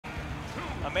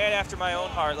A man after my own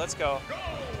heart. Let's go.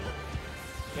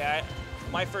 Yeah,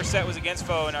 my first set was against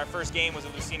FOW, and our first game was a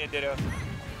Lucina Ditto.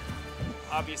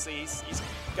 Obviously, he's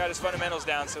got his fundamentals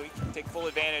down, so he can take full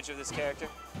advantage of this character.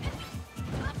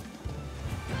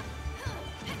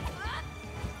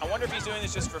 I wonder if he's doing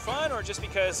this just for fun or just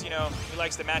because, you know, he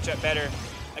likes to match up better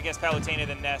against Palutena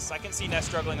than Ness. I can see Ness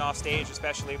struggling off stage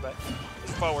especially, but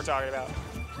this is FOW we're talking about.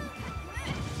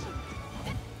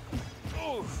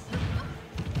 Oof.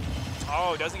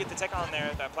 Oh, doesn't get the tech on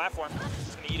there, that platform.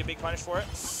 He's going to eat a big punish for it.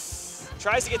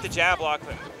 Tries to get the jab block,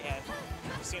 but man,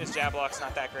 Lucina's jab block's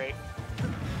not that great.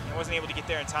 He wasn't able to get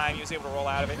there in time. He was able to roll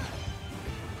out of it.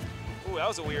 Ooh, that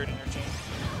was a weird interchange.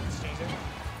 Exchange there.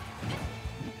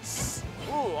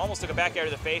 Ooh, almost took a back air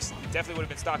to the face. Definitely would have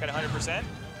been stock at 100%.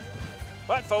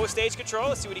 But FOW with stage control.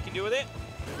 Let's see what he can do with it.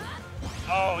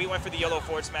 Oh, he went for the yellow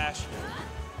forward smash.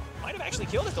 Might have actually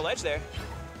killed at the ledge there.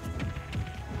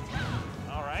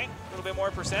 All right, a little bit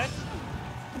more percent.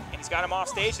 And he's got him off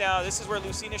stage now. This is where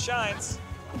Lucina shines.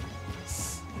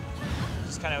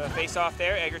 Just kind of a face-off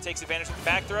there. Edgar takes advantage of the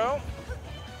back throw.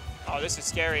 Oh, this is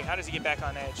scary. How does he get back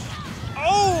on edge?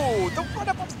 Oh, the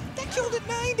run-up. That killed at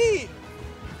 90.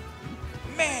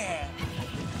 Man.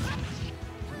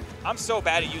 I'm so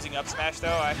bad at using up smash, though.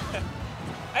 I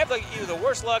have like either the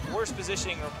worst luck, worst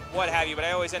positioning, or what have you, but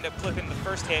I always end up clipping the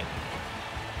first hit,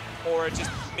 or it just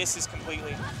misses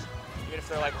completely, even if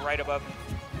they're like right above me.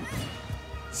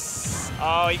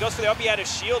 Oh, he goes for the up. He had a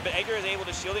shield, but Edgar is able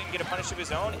to shield it and get a punish of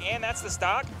his own, and that's the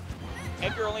stock.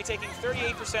 Edgar only taking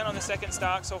 38% on the second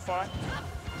stock so far.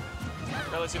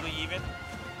 Relatively even.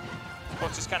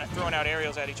 Both just kind of throwing out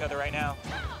aerials at each other right now.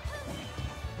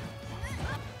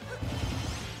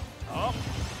 Oh,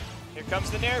 here comes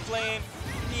the airplane.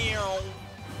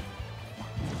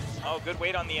 Oh, good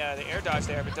weight on the air dodge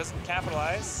there, but doesn't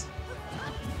capitalize.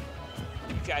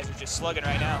 You guys are just slugging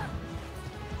right now.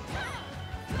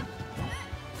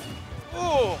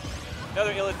 Ooh,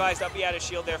 another ill-advised up. He had a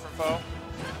shield there from FOW.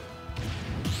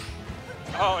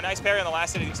 Oh, nice parry on the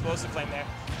last hit of the Explosive Flame there.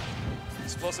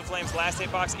 Explosive Flame's last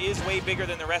hitbox is way bigger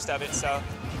than the rest of it, so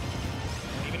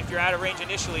even if you're out of range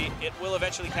initially, it will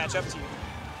eventually catch up to you.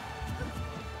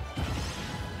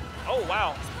 Oh,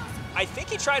 wow. I think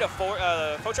he tried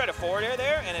FOW tried a forward air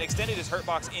there and then extended his hurt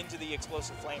box into the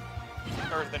Explosive Flame,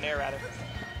 or the nair rather.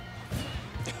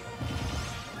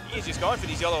 He is just going for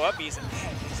these yellow up Bs, and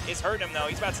man, it's hurting him though.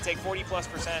 He's about to take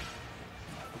 40+%.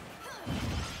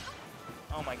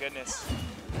 Oh my goodness.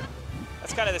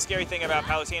 That's kind of the scary thing about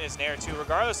Palutena's nair too.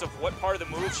 Regardless of what part of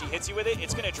the move she hits you with it,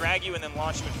 it's going to drag you and then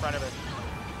launch you in front of her.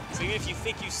 So even if you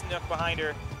think you snuck behind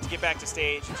her to get back to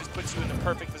stage, it just puts you in the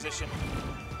perfect position.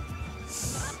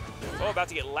 Oh, about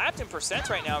to get lapped in percent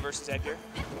right now versus Edgar.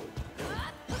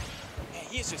 Man,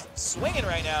 he is just swinging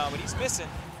right now, but he's missing.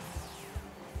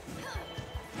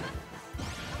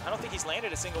 I don't think he's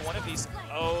landed a single one of these.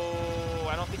 Oh,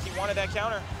 I don't think he wanted that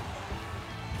counter.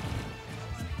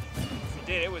 If he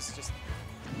did, it was just a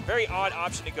very odd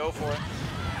option to go for.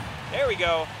 There we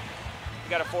go. We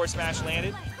got a forward smash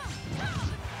landed.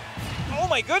 Oh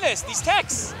my goodness, these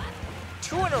techs.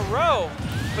 2 in a row.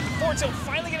 But the forward tilt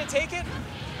finally gonna take it.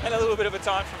 And a little bit of a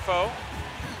taunt from FOW.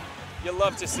 You'll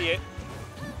love to see it.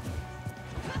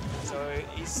 So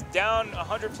he's down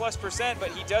 100+%, but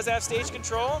he does have stage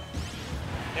control.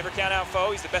 Never count out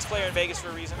FOW. He's the best player in Vegas for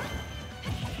a reason.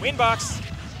 Win box.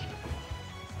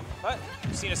 But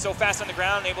Lucina's so fast on the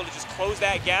ground, able to just close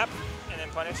that gap and then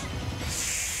punish.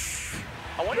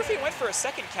 I wonder if he went for a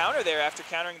second counter there after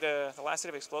countering the last hit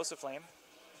of Explosive Flame.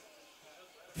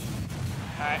 All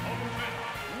right.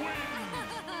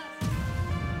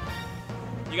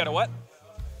 You got a what?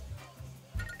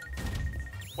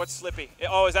 What's Slippy?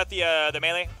 Oh, is that the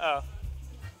melee? Oh.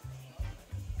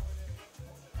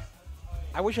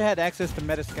 I wish I had access to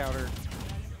Metascouter.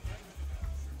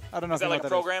 I don't know. Is that like a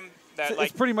program that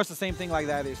like? It's pretty much the same thing like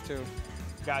that is too.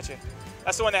 Gotcha.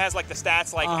 That's the one that has like the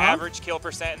stats, like average kill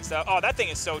percent and stuff. Oh, that thing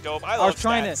is so dope. I love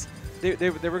trying stats.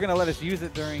 They were gonna let us use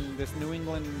it during this New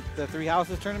England the Three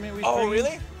Houses tournament. Oh,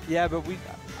 really? Yeah, but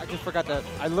I just forgot that.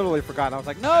 I literally forgot. I was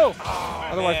like, no. Oh,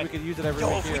 otherwise, man. we could use it every Yo,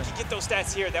 week if we could get those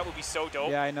stats here, that would be so dope.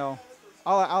 Yeah, I know.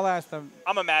 I'll ask them.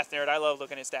 I'm a math nerd. I love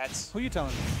looking at stats. Who you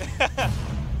telling me?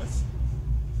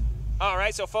 All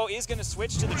right, so FOW is going to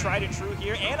switch to the tried and true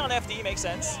here, and on FD makes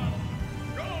sense.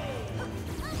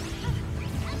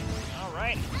 All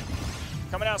right,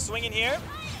 coming out swinging here.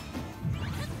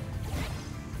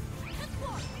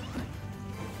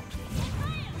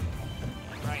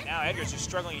 And right now, Edgar's just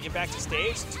struggling to get back to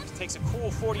stage. Takes a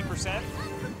cool 40%.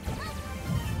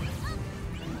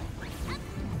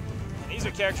 And these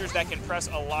are characters that can press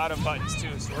a lot of buttons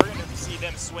too, so we're going to see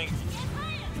them swing.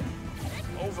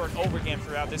 Oh, over and over again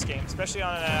throughout this game, especially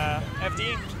on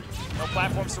FD. No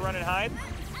platforms to run and hide.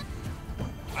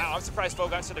 Wow, I'm surprised FOW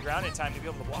got to the ground in time to be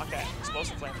able to block that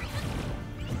explosive flame.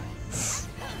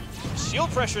 Shield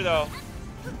pressure, though.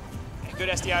 And good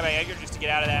SDI by Edgar just to get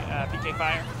out of that PK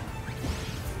fire.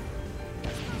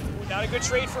 Ooh, not a good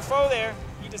trade for FOW there.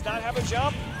 He does not have a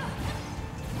jump.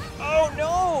 Oh,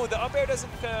 no! The up air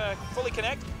doesn't fully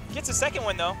connect. Gets a second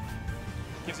one, though.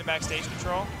 Gives him back stage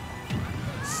control.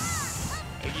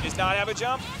 He does not have a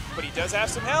jump, but he does have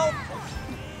some health.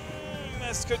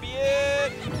 This could be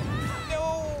it.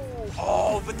 No!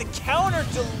 Oh, but the counter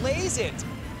delays it.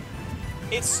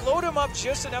 It slowed him up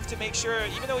just enough to make sure,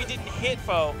 even though he didn't hit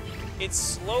FOW, it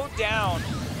slowed down,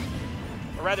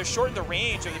 or rather shortened the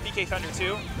range of the PK Thunder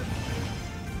 2.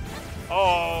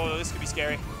 Oh, this could be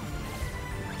scary.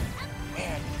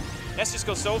 Man, Ness just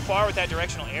goes so far with that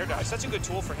directional air dodge. Such a good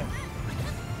tool for him.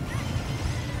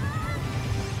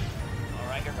 All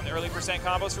right, here come the early percent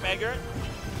combos from Edgar.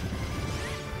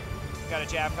 Got a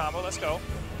jab combo, let's go.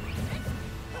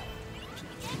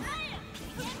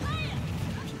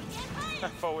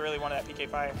 FOW really wanted that PK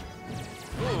fire.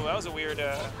 Ooh, that was a weird,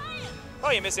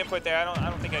 probably a misinput there. I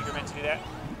don't think Edgar meant to do that.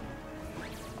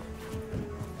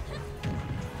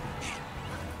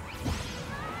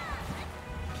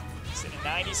 Sitting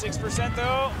at 96%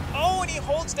 though. Oh, and he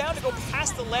holds down to go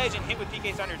past the ledge and hit with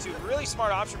PK Thunder 2. Really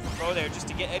smart option from FOW there just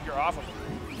to get Edgar off of him.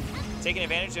 Taking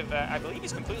advantage of, I believe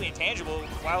he's completely intangible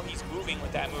while he's moving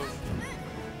with that move.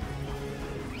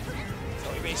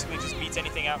 So he basically just beats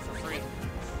anything out for free.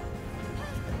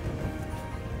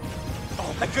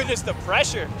 Oh my goodness, the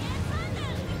pressure.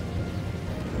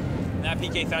 And that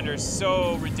PK Thunder is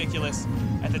so ridiculous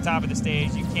at the top of the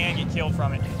stage. You can get killed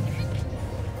from it.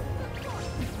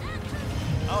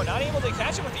 Oh, not able to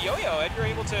catch him with the yo-yo. Edgar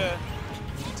able to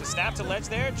snap to ledge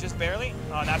there, just barely.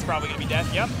 Oh, that's probably gonna be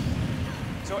death, yep.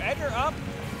 So Edgar up.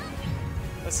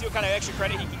 Let's see what kind of extra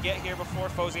credit he can get here before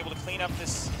FOW's able to clean up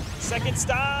this second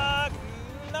stock.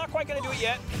 Not quite gonna do it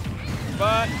yet,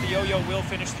 but the yo-yo will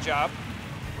finish the job.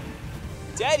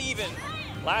 Dead even.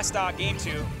 Last stock, game 2.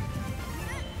 Here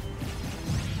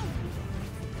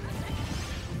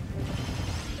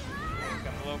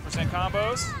come the low percent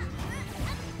combos.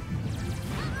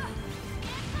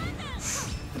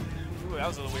 Ooh, that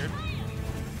was a little weird.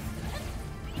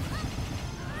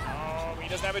 Oh, he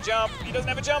doesn't have a jump. He doesn't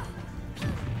have a jump.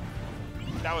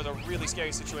 That was a really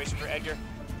scary situation for Edgar.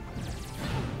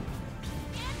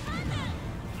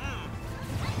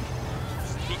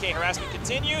 PK harassment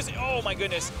continues. Oh my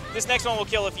goodness. This next one will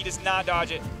kill if he does not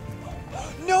dodge it.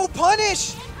 No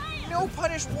punish! No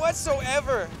punish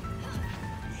whatsoever.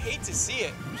 Hate to see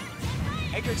it.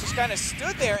 Edgar just kind of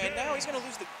stood there and now he's going to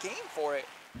lose the game for it.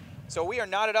 So we are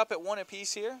knotted up at 1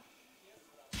 apiece here.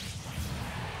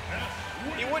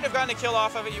 He wouldn't have gotten a kill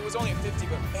off of it. He was only at 50,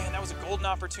 but man, that was a golden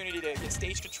opportunity to get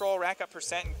stage control, rack up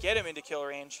percent, and get him into kill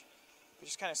range. He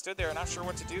just kind of stood there and not sure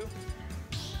what to do.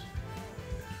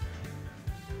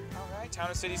 All right, Town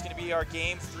of City is going to be our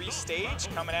game 3 stage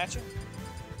coming at you.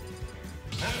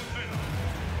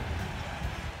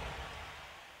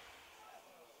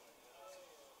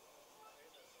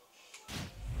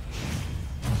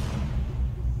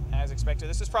 As expected,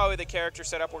 this is probably the character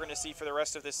setup we're going to see for the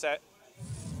rest of this set.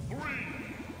 3,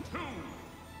 2,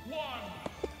 1,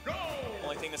 go!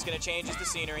 Only thing that's going to change is the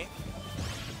scenery.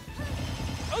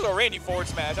 That was a Randy forward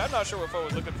smash. I'm not sure what FOW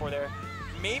was looking for there.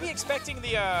 Maybe expecting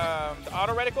the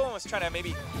auto reticle and was trying to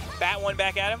maybe bat one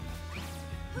back at him.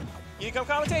 You come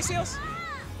commentate, Seals?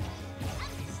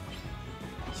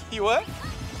 You what?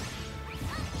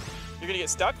 You're going to get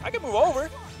stuck? I can move over.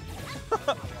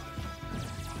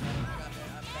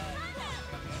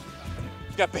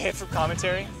 You got banned from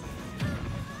commentary?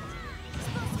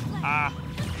 Ah.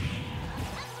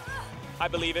 I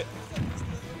believe it.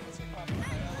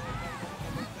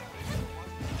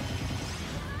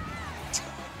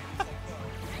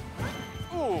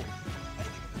 Ooh.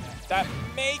 That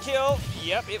may kill.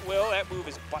 Yep, it will. That move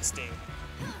is busting.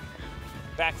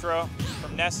 Back throw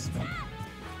from Ness.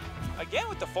 Again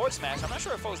with the forward smash. I'm not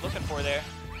sure what FOW's looking for there.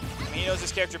 I mean, he knows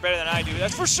this character better than I do.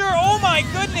 That's for sure. Oh my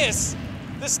goodness!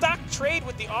 The stock trade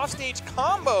with the offstage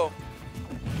combo.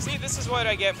 See, this is what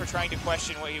I get for trying to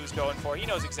question what he was going for. He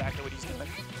knows exactly what he's doing.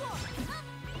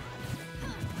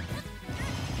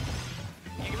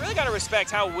 You really got to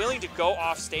respect how willing to go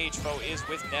off stage FOW is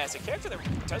with Ness, a character that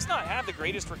does not have the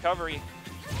greatest recovery.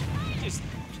 He's just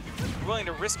willing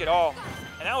to risk it all.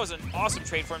 And that was an awesome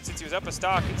trade for him since he was up a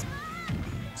stock. It's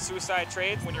suicide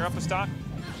trade when you're up a stock.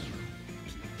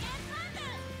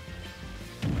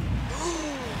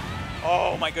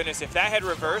 Oh my goodness, if that had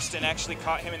reversed and actually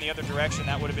caught him in the other direction,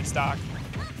 that would have been stock.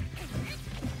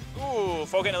 Ooh,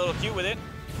 FOW getting a little cute with it.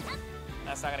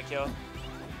 That's not gonna kill.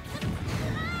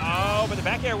 Oh, but the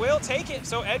back air will take it.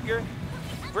 So Edgar,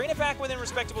 bring it back within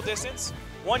respectable distance.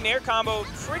 One nair combo,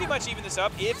 pretty much even this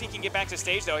up if he can get back to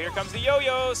stage though. Here comes the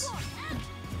yo-yos.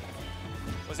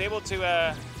 Was able to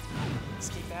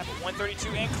escape that, but 132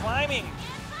 and climbing.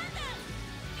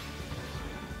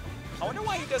 I wonder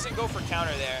why he doesn't go for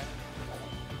counter there.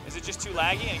 Is it just too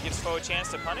laggy and it gives FOW a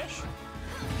chance to punish?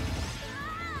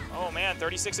 Oh man,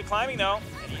 36 at climbing though.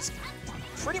 And he's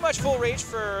pretty much full rage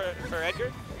for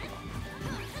Edgar.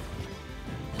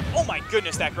 Oh my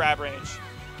goodness, that grab range.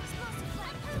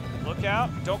 Look out,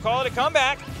 don't call it a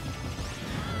comeback.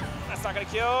 That's not gonna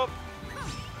kill.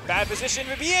 Bad position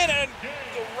to be in, and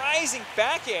the rising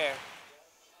back air.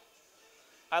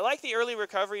 I like the early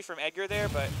recovery from Edgar there,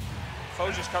 but FOW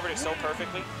just covered it so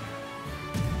perfectly.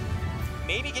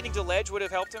 Maybe getting to ledge would have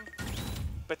helped him,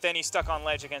 but then he's stuck on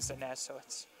ledge against a Ness, so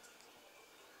it's...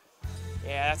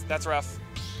 Yeah, that's rough.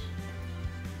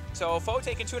 So FOW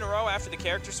taking 2 in a row after the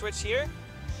character switch here.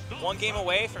 1 game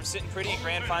away from sitting pretty in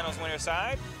Grand Finals winner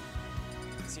side.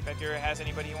 Let's see if Edgar has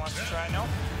anybody he wants to try. No.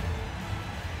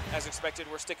 As expected,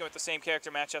 we're sticking with the same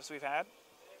character matchups we've had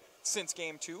since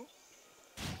game 2.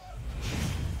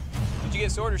 Did you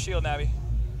get sword or shield, Navi?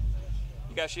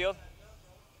 You got shield?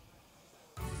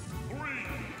 3,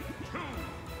 2,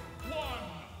 1,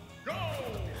 go!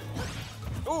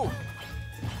 Ooh!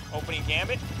 Opening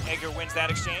gambit. Edgar wins that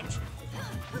exchange.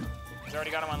 He's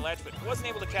already got him on ledge, but wasn't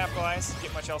able to capitalize,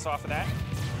 get much else off of that.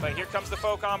 But here comes the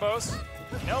FOW combos.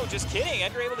 No, just kidding.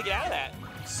 Edgar able to get out of that.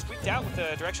 Squeaked out with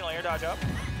the directional air dodge up.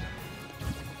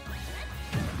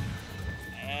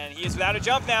 And he is without a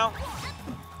jump now.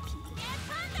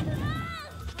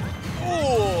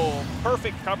 Ooh,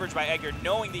 perfect coverage by Edgar,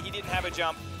 knowing that he didn't have a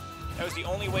jump. That was the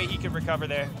only way he could recover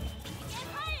there.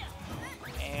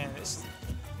 And this is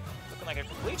looking like a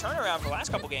complete turnaround for the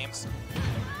last couple games.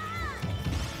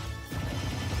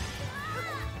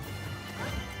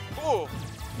 Ooh.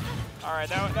 All right,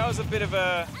 that was a bit of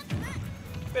a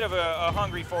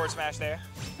hungry forward smash there.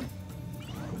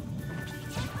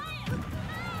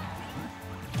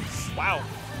 Wow.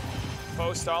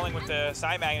 FOW stalling with the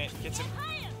side magnet keeps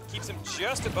him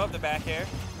just above the back air.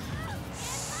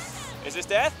 Is this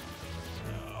death?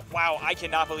 Wow, I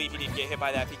cannot believe he didn't get hit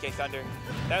by that PK Thunder.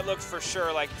 That looked for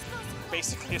sure like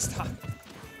basically a stop.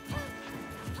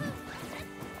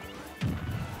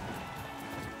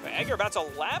 But Edgar about to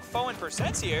lap FOW in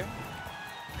percents here.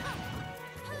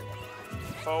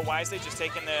 FOW wisely just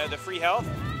taking the free health.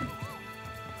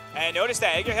 And notice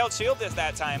that Edgar held shield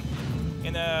that time.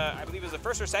 In the, I believe it was the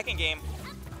first or second game,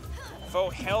 FOW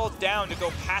held down to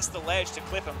go past the ledge to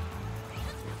clip him.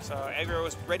 So Edgar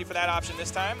was ready for that option this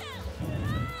time.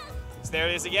 So there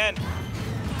it is again.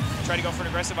 Try to go for an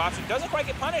aggressive option. Doesn't quite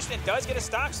get punished and does get a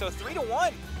stock, so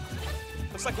 3-1.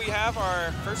 Looks like we have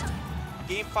our first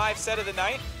game 5 set of the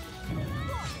night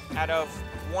out of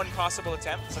 1 possible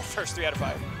attempt. So first 3 out of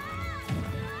 5.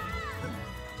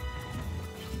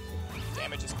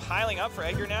 Damage is piling up for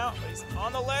Edgar now. He's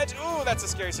on the ledge. Ooh, that's a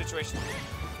scary situation.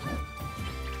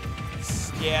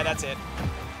 Yeah, that's it.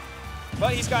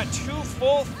 But he's got 2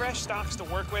 full fresh stocks to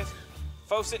work with.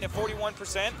 FOW sitting at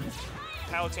 41%.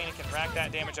 Palutena can rack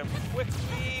that damage up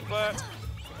quickly, but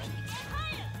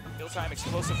Kill time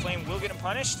explosive flame will get him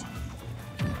punished.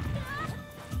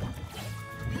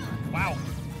 Wow.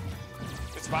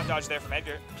 Good spot dodge there from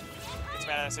Edgar. Gets him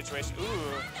out of that situation.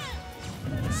 Ooh.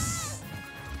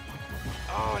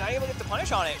 Oh, not able to get the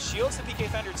punish on it. Shields the PK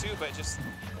Thunder too, but just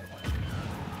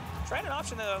trying an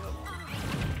option a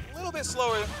little bit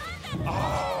slower.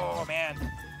 Oh,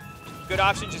 man. Good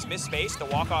option, just missed space. The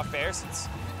walk-off fair, since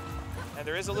and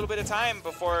there is a little bit of time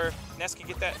before Ness can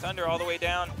get that Thunder all the way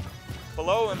down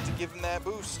below him to give him that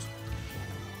boost.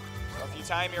 So if you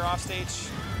time your offstage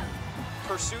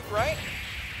pursuit right,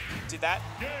 did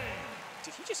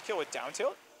he just kill with down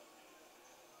tilt?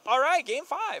 All right, game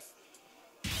 5.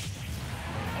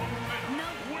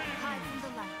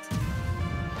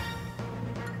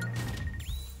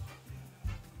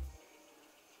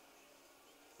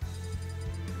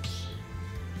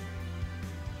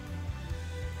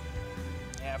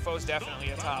 Yeah, FOW's definitely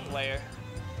a top player.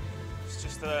 It's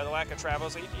just the lack of travel.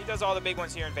 So he does all the big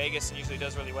ones here in Vegas and usually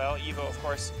does really well. Evo, of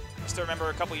course. I still remember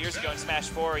a couple years ago in Smash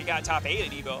 4, he got top 8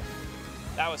 at Evo.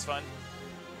 That was fun.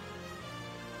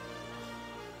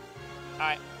 All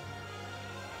right.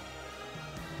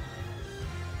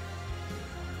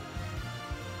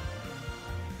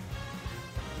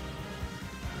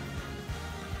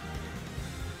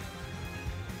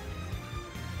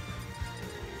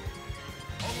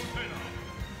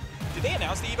 Did they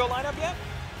announce the Evo lineup yet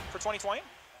for 2020?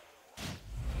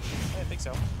 I think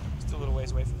so. Just a little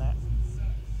ways away from that.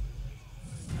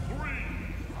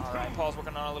 All right, Paul's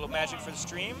working on a little magic for the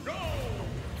stream. I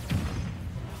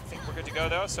think we're good to go,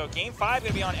 though. So game 5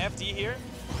 going to be on FD here.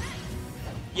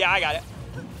 Yeah, I got it.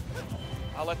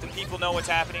 I'll let the people know what's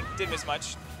happening. Didn't miss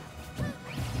much.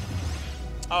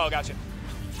 Oh, gotcha.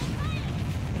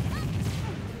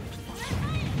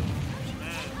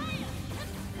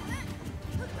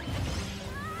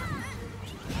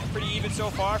 Pretty even so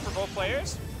far for both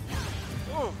players.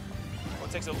 Ooh. Well,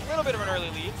 it takes a little bit of an early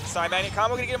lead. Side magnet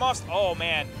combo gonna get him off. Oh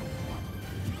man.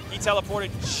 He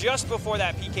teleported just before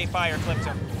that PK fire clipped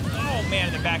him. Oh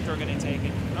man, the back throw gonna take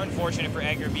it. Unfortunate for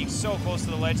Edgar being so close to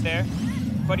the ledge there.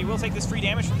 But he will take this free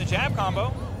damage from the jab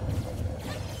combo.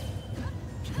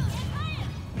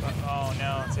 But, oh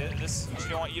no, this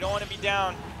you don't want to be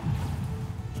down.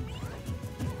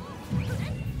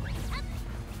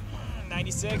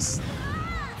 96.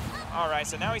 All right,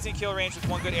 so now he's in kill range with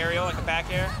one good aerial, like a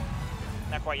back air.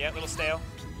 Not quite yet, a little stale.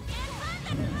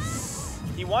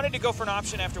 He wanted to go for an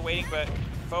option after waiting, but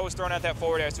FOW was throwing out that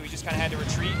forward air, so he just kind of had to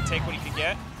retreat and take what he could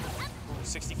get. Ooh,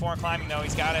 64 and climbing, though.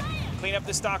 He's got to clean up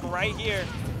the stock right here.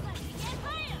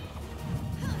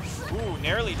 Ooh,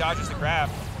 narrowly dodges the grab.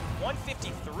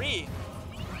 153.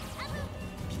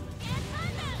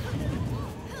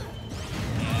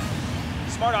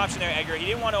 Smart option there, Edgar. He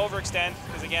didn't want to overextend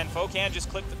because, again, FOW can just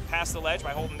clip past the ledge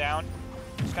by holding down.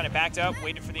 Just kind of backed up,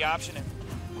 waited for the option,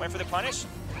 and went for the punish.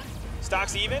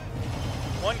 Stock's even.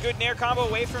 One good nair combo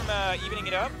away from evening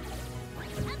it up.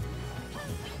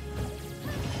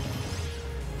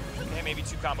 Okay, maybe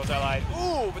 2 combos, I lied.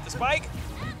 Ooh, but the spike.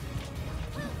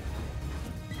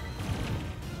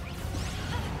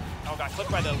 Oh, got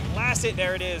clipped by the last hit.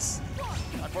 There it is.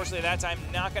 Unfortunately, that time,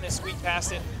 not going to squeak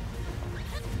past it.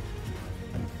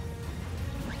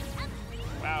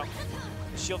 Wow.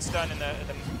 The shield stun and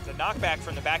the knockback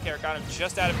from the back air got him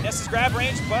just out of Ness's grab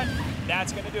range, but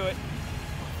that's going to do it.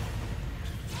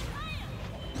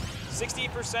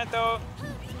 60% though,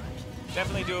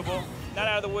 definitely doable. Not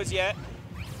out of the woods yet.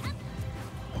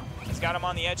 He's got him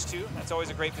on the edge too. That's always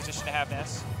a great position to have,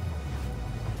 Ness.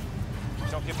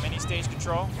 Don't give him any stage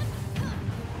control.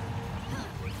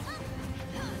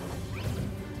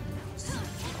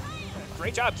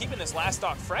 Great job keeping this last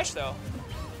stock fresh though.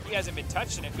 He hasn't been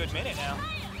touched in a good minute now.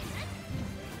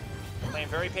 Playing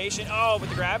very patient. Oh, with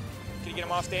the grab. Can you get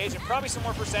him off stage? And probably some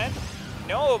more percent.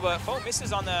 No, but FOW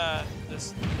misses on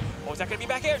this. Oh, is that going to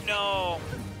be back air? No.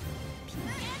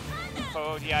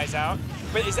 FOW DI's out.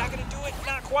 But is that going to do it?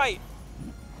 Not quite.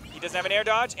 He doesn't have an air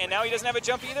dodge, and now he doesn't have a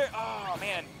jump either. Oh,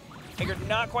 man. Edgar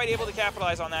not quite able to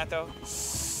capitalize on that, though.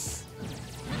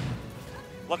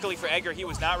 Luckily for Edgar, he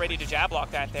was not ready to jab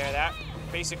block that there. That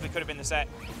basically could have been the set.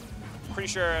 Pretty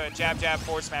sure a jab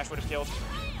forward smash would have killed.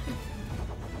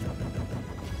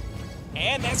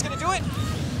 And that's going to do it.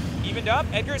 Evened up.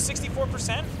 Edgar is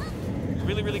 64%.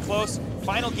 Really, really close.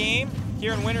 Final game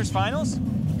here in Winners Finals.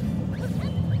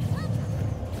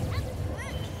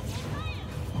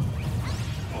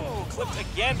 Oh, clipped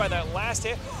again by that last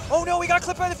hit. Oh no, he got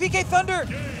clipped by the PK Thunder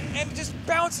and just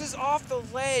bounces off the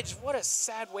ledge. What a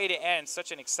sad way to end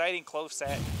such an exciting close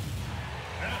set.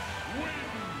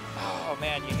 Oh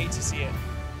man, you hate to see it.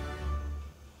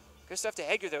 Good stuff to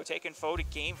Edgar though, taking FOW to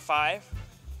game 5.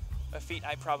 A feat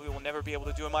I probably will never be able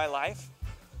to do in my life.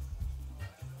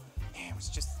 Man, it was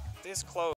just this close.